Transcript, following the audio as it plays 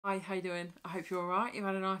Hi, how you doing? I hope you're alright, you've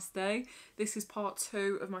had a nice day. This is part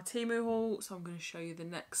 2 of my Temu haul, so I'm going to show you the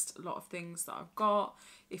next lot of things that I've got.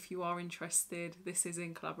 If you are interested, this is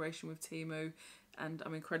in collaboration with Temu, and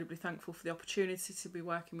I'm incredibly thankful for the opportunity to be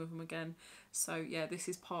working with them again. So yeah, this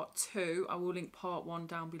is part 2. I will link part 1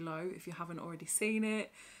 down below if you haven't already seen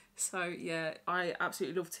it. So yeah, I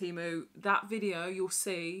absolutely love Temu. That video, you'll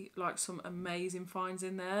see like some amazing finds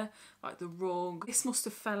in there, like the rug. This must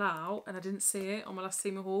have fell out and I didn't see it on my last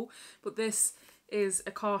Temu haul, but this is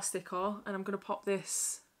a car sticker and I'm going to pop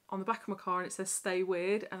this on the back of my car and it says stay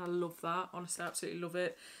weird, and I love that. Honestly, I absolutely love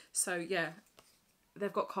it. So yeah,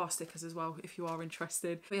 they've got car stickers as well if you are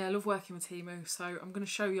interested. But yeah, I love working with Temu, so I'm going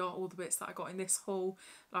to show you all the bits that I got in this haul.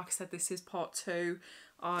 Like I said, this is part 2.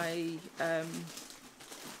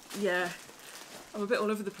 Yeah, I'm a bit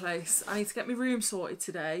all over the place. I need to get my room sorted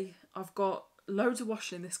today. I've got loads of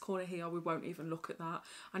washing in this corner here. We won't even look at that.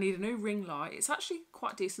 I need a new ring light. It's actually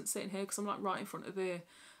quite decent sitting here because I'm like right in front of the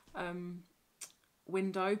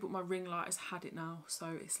window, but my ring light has had it now, so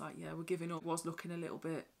it's like, yeah, we're giving up. Was looking a little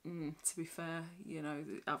bit, to be fair, you know,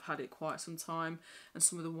 I've had it quite some time and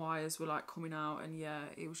some of the wires were like coming out and yeah,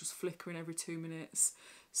 it was just flickering every 2 minutes.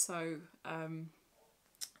 So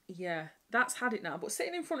yeah, that's had it now. But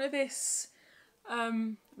sitting in front of this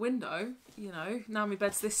window, you know, now my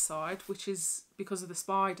bed's this side, which is because of the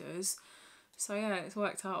spiders. So yeah, it's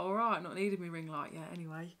worked out all right, not needing my ring light yet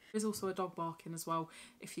anyway. There's also a dog barking as well,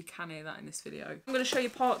 if you can hear that in this video. I'm going to show you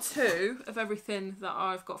part 2 of everything that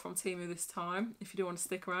I've got from Temu this time. If you do want to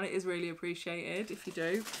stick around, it is really appreciated if you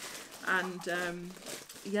do. And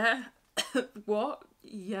yeah, what?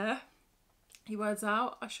 Yeah, your words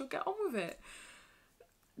out, I shall get on with it.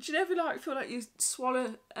 Do you ever like feel like you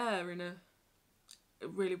swallow air in a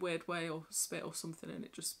really weird way, or spit or something, and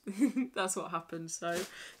it just that's what happened? So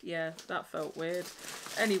yeah, that felt weird.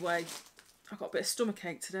 Anyway, I got a bit of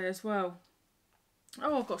stomachache today as well.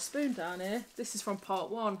 Oh, I've got a spoon down here. This is from part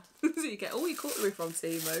 1. So you get all your cutlery from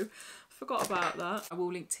Temu. Forgot about that. I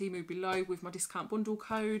will link Temu below with my discount bundle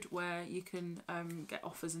code where you can get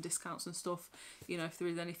offers and discounts and stuff. You know, if there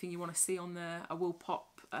is anything you want to see on there, I will pop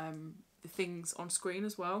the things on screen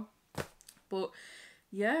as well. But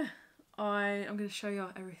yeah, I'm going to show you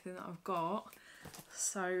everything that I've got.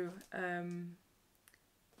 So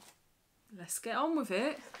let's get on with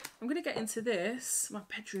it. I'm going to get into this. My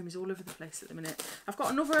bedroom is all over the place at the minute. I've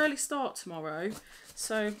got another early start tomorrow,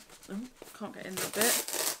 so can't get in that bit.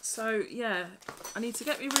 So yeah, I need to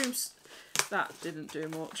get my room. That didn't do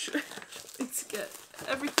much. I need to get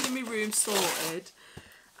everything in my room sorted,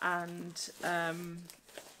 and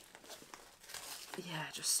yeah,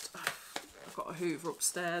 just I've got a hoover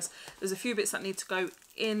upstairs. There's a few bits that need to go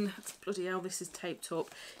in. Bloody hell, this is taped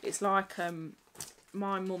up. It's like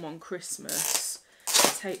my mum on Christmas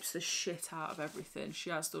tapes the shit out of everything. She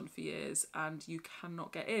has done for years, and you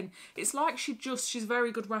cannot get in. It's like she's a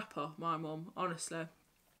very good rapper, my mum, honestly.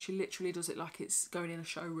 She literally does it like it's going in a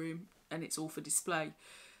showroom and it's all for display.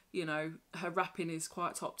 You know, her rapping is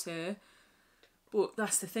quite top tier. But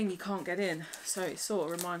that's the thing, you can't get in. So it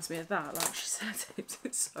sort of reminds me of that. Like she said,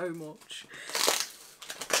 it so much.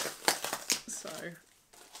 So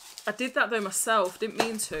I did that though myself, didn't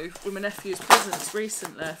mean to, with my nephew's presents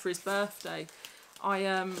recently for his birthday. I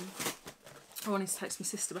wanted to text my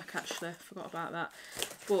sister back actually, I forgot about that.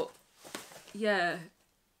 But yeah,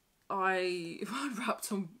 I wrapped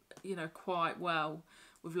them, you know, quite well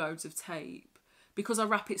with loads of tape. Because I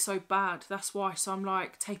wrap it so bad, that's why. So I'm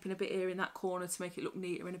like taping a bit here in that corner to make it look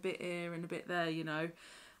neater, and a bit here and a bit there, you know.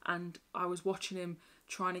 And I was watching him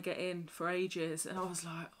trying to get in for ages, and I was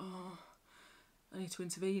like, oh, I need to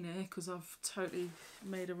intervene here because I've totally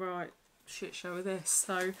made a right shit show of this.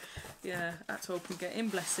 So yeah, that's all I can get in,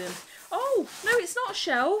 bless him. Oh, no, it's not a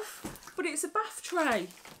shelf, but it's a bath tray.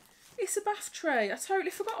 It's a bath tray. I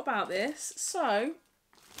totally forgot about this. So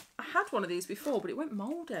I had one of these before, but it went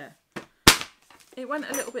mouldy. It went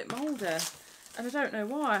a little bit mouldy, and I don't know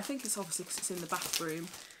why. I think it's obviously because it's in the bathroom.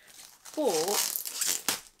 But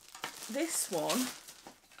this one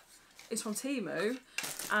is from Temu,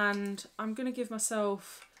 and I'm going to give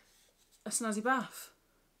myself a snazzy bath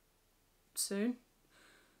soon.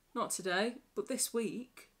 Not today, but this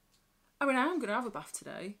week. I mean, I am going to have a bath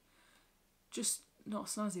today, just not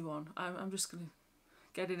a snazzy one. I'm just going to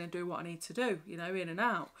get in and do what I need to do, you know, in and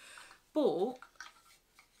out. But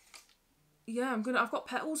yeah, I've got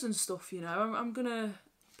petals and stuff, you know. I'm gonna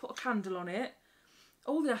put a candle on it.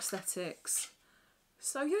 All the aesthetics.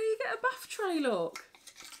 So yeah, you get a bath tray, look.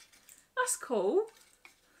 That's cool.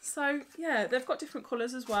 So yeah, they've got different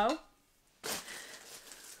colours as well.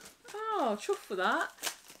 Oh, chuffed for that.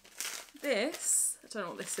 This, I don't know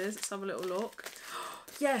what this is. Let's have a little look.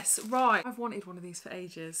 Yes, right. I've wanted one of these for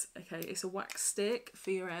ages. Okay, it's a wax stick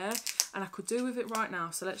for your hair, and I could do with it right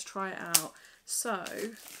now, so let's try it out. So,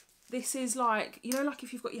 this is like, you know, like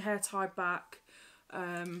if you've got your hair tied back,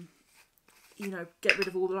 you know, get rid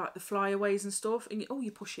of all the, like, the flyaways and stuff, and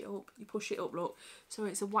you push it up, look. So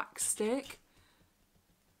it's a wax stick.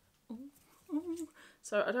 Ooh.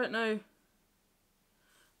 So I don't know.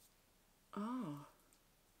 Oh.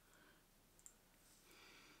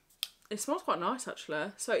 It smells quite nice,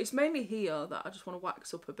 actually. So it's mainly here that I just want to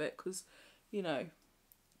wax up a bit because, you know,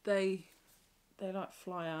 they like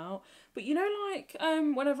fly out. But you know, like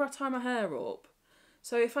whenever I tie my hair up,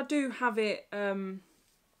 so if I do have it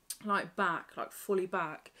like back, like fully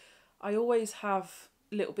back, I always have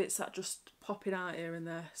little bits that just popping out here and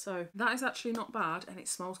there. So that is actually not bad, and it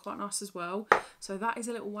smells quite nice as well. So that is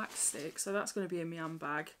a little wax stick. So that's going to be in my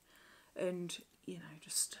handbag, and you know,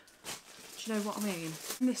 just. Do you know what I mean?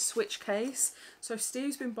 In this switch case, so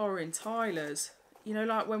Steve's been borrowing Tyler's, you know,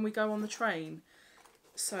 like when we go on the train.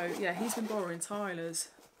 So yeah, he's been borrowing Tyler's,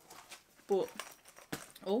 but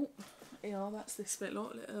oh yeah, that's this bit,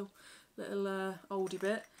 look, little oldie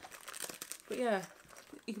bit. But yeah,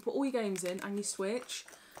 you can put all your games in and your switch,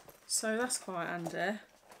 so that's quite handy.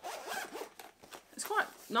 It's quite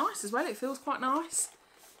nice as well. It feels quite nice.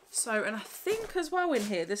 So, and I think as well in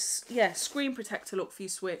here, this screen protector look for your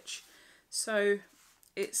switch. So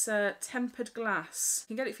it's tempered glass.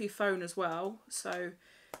 You can get it for your phone as well. So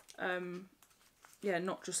yeah,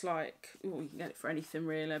 not just like, well, you can get it for anything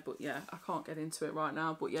really, but yeah, I can't get into it right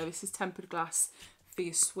now. But yeah, this is tempered glass for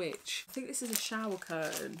your switch. I think this is a shower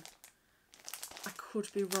curtain. I could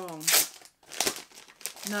be wrong.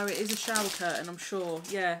 No, it is a shower curtain, I'm sure.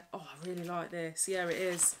 Yeah. Oh, I really like this. Yeah, it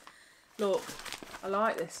is. Look, I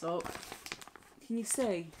like this, look. Can you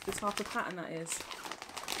see the type of pattern that is?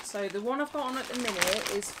 So the one I've got on at the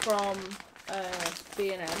minute is from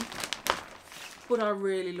B&M, but I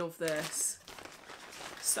really love this.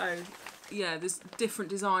 So yeah, there's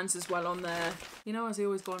different designs as well on there. You know, as I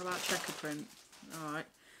always go on about checker print. All right.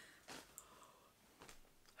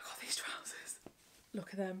 I got these trousers. Look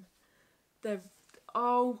at them. They're,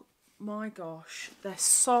 oh my gosh, they're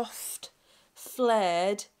soft,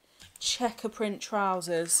 flared checker print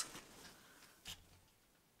trousers.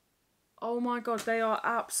 Oh my god, they are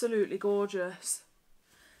absolutely gorgeous.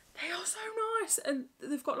 They are so nice, and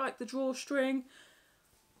they've got like the drawstring.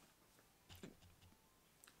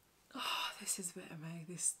 Oh, this is a bit of me.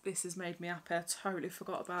 This has made me happy. I totally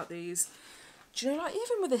forgot about these. Do you know, like,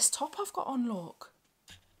 even with this top I've got on, look.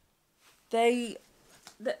 They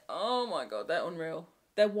oh my god, they're unreal.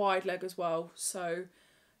 They're wide leg as well, so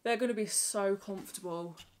they're going to be so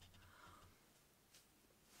comfortable.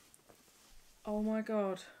 Oh my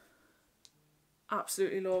god.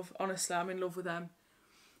 Absolutely love. Honestly, I'm in love with them.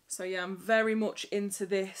 So yeah, I'm very much into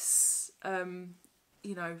this,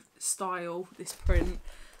 you know, style, this print.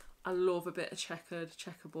 I love a bit of checkered,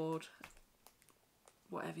 checkerboard,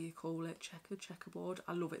 whatever you call it, checkered, checkerboard.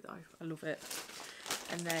 I love it though. I love it.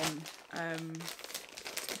 And then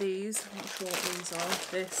these, I'm not sure what these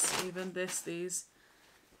are. This, even this, these.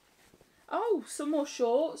 Oh, some more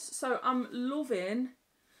shorts. So I'm loving.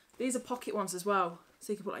 These are pocket ones as well.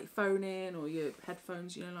 So you can put like your phone in or your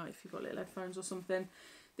headphones, you know, like if you've got little headphones or something.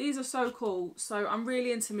 These are so cool. So I'm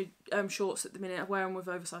really into my shorts at the minute. I wear them with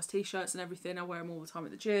oversized t-shirts and everything. I wear them all the time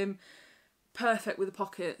at the gym. Perfect with the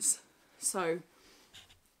pockets. So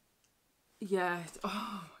yeah.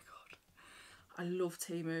 Oh my god. I love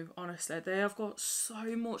Temu, honestly. They have got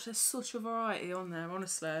so much. There's such a variety on there,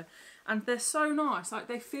 honestly. And they're so nice. Like,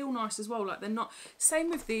 they feel nice as well. Like, they're not... Same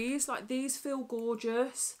with these. Like, these feel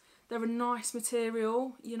gorgeous. They're a nice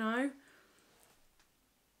material, you know.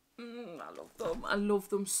 I love them. I love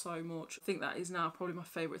them so much. I think that is now probably my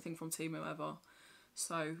favourite thing from Temu ever.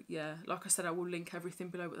 So, yeah. Like I said, I will link everything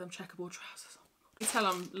below with them checkerboard trousers. Oh my god. You tell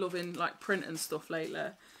I'm loving, like, print and stuff lately.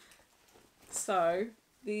 So...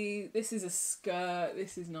 This is a skirt.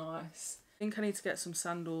 This is nice. I think I need to get some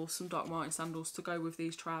sandals, some Doc Martens sandals to go with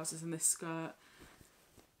these trousers and this skirt.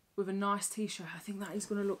 With a nice t-shirt. I think that is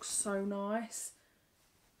going to look so nice.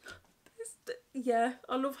 Yeah,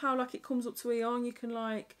 I love how like it comes up to here and you can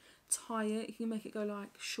like tie it. You can make it go like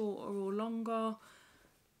shorter or longer.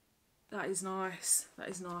 That is nice. That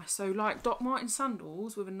is nice. So like Doc Martens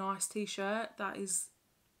sandals with a nice t-shirt. That is,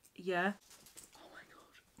 yeah.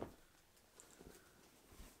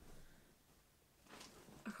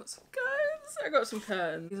 I got some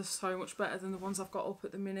curtains. These are so much better than the ones I've got up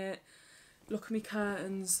at the minute. Look at me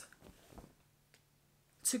curtains.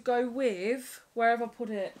 To go with, where have I put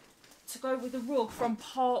it? To go with the rug from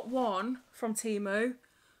part 1 from Temu.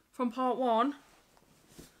 From part 1.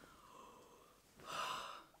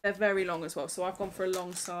 They're very long as well, so I've gone for a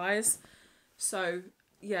long size. So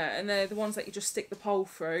yeah, and they're the ones that you just stick the pole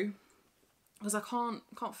through, because I can't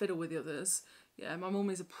fiddle with the others. Yeah, my mum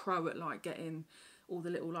is a pro at like getting all the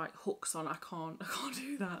little like hooks on. I can't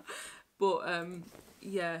do that. But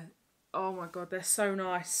yeah, oh my god, they're so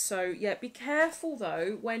nice. So yeah, be careful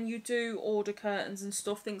though when you do order curtains and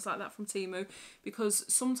stuff, things like that from Temu,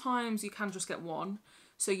 because sometimes you can just get one.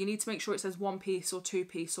 So you need to make sure it says 1 piece or 2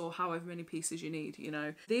 piece or however many pieces you need, you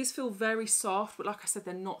know. These feel very soft, but like I said,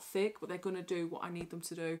 they're not thick, but they're going to do what I need them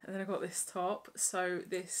to do. And then I got this top. So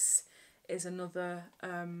this is another,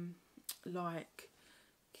 like,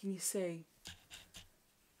 can you see?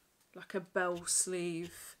 Like a bell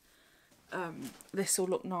sleeve. This will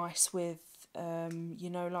look nice with,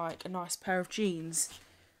 you know, like a nice pair of jeans.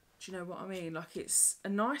 Do you know what I mean? Like, it's a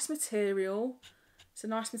nice material. It's a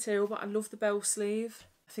nice material, but I love the bell sleeve.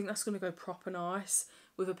 I think that's going to go proper nice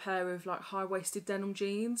with a pair of like high-waisted denim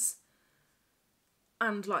jeans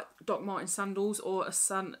and like Doc Marten sandals, or a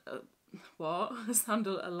sandal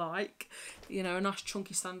alike, you know, a nice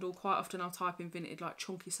chunky sandal. Quite often I'll type in Vinted like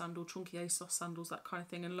chunky sandal, chunky ASOS sandals, that kind of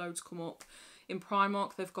thing, and loads come up. In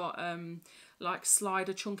Primark they've got like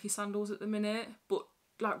slider chunky sandals at the minute, but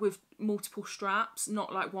like with multiple straps,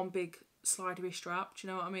 not like one big slidery strap, do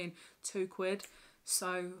you know what I mean? £2.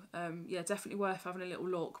 So yeah, definitely worth having a little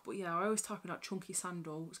look. But yeah, I always type in like chunky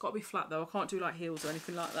sandal. It's got to be flat though, I can't do like heels or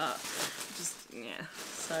anything like that. Just, yeah.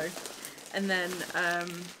 So, and then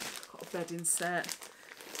got a bedding set.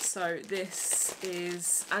 So this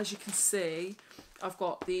is, as you can see, I've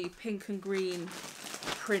got the pink and green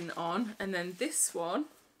print on, and then this one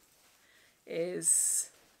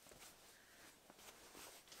is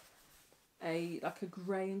like a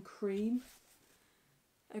grey and cream.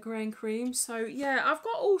 So yeah, I've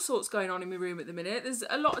got all sorts going on in my room at the minute. There's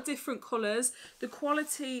a lot of different colours. The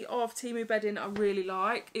quality of Temu bedding I really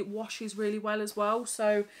like. It washes really well as well.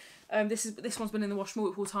 So this one's been in the wash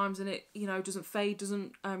multiple times, and it, you know, doesn't fade,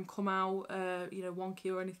 doesn't come out you know,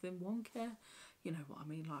 wonky or anything. Wonky, you know what I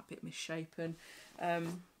mean, like a bit misshapen.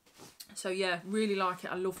 So yeah, really like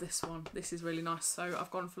it. I love this one. This is really nice. So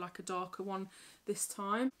I've gone for like a darker one this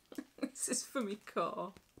time. This is for my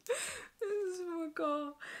car. This is for my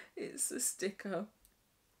car. It's a sticker.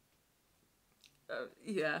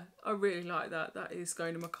 Yeah, I really like that. That is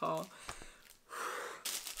going in my car.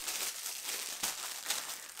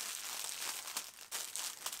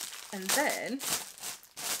 And then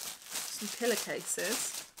some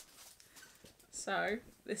pillowcases. So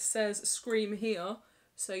this says scream here.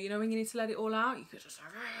 So you know when you need to let it all out, you could just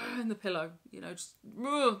in the pillow, you know, just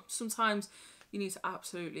sometimes you need to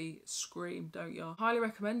absolutely scream, don't you? Highly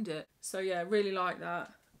recommend it. So yeah, really like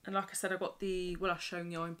that. And like I said, I got the, well, I've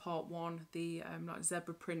shown you in part one, the like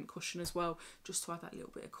zebra print cushion as well, just to add that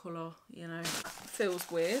little bit of colour, you know. Feels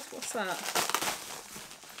weird. What's that?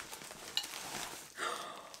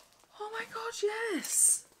 Oh my god,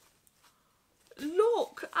 yes!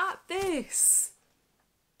 Look at this!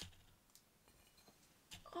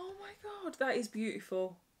 Oh my god, that is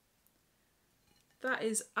beautiful. That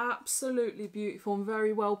is absolutely beautiful and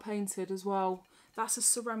very well painted as well. That's a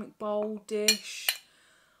ceramic bowl dish.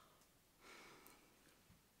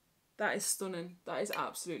 That is stunning. That is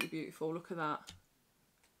absolutely beautiful. Look at that.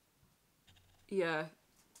 Yeah.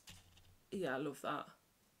 Yeah, I love that.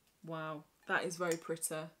 Wow. That is very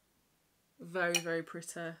pretty. Very, very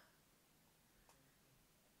pretty.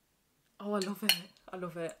 Oh, I love it. I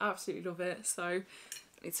love it. Absolutely love it. So, I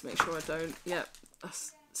need to make sure I don't. Yep.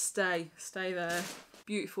 Stay there.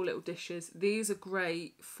 Beautiful little dishes. These are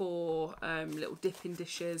great for little dipping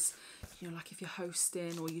dishes, you know, like if you're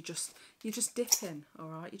hosting or you're just dipping. All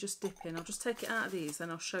right, you're just dipping. I'll just take it out of these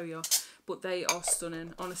and I'll show you, but they are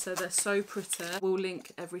stunning. Honestly, they're so pretty. We'll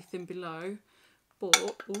link everything below,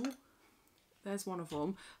 but ooh, there's one of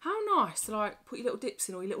them. How nice to like put your little dips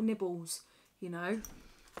in or your little nibbles, you know.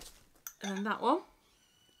 And then that one,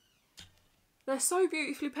 they're so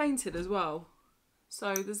beautifully painted as well.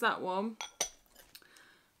 So there's that one.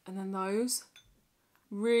 And then those.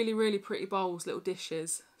 Really, really pretty bowls, little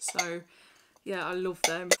dishes. So yeah, I love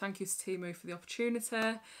them. Thank you to Temu for the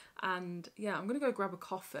opportunity. And yeah, I'm going to go grab a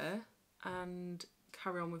coffee and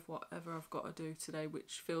carry on with whatever I've got to do today,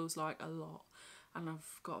 which feels like a lot. And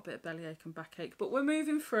I've got a bit of bellyache and backache. But we're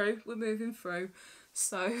moving through. We're moving through.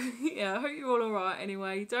 So yeah, I hope you're all alright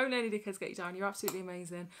anyway. Don't let any dickheads get you down. You're absolutely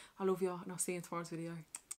amazing. I love you and I'll see you in tomorrow's video.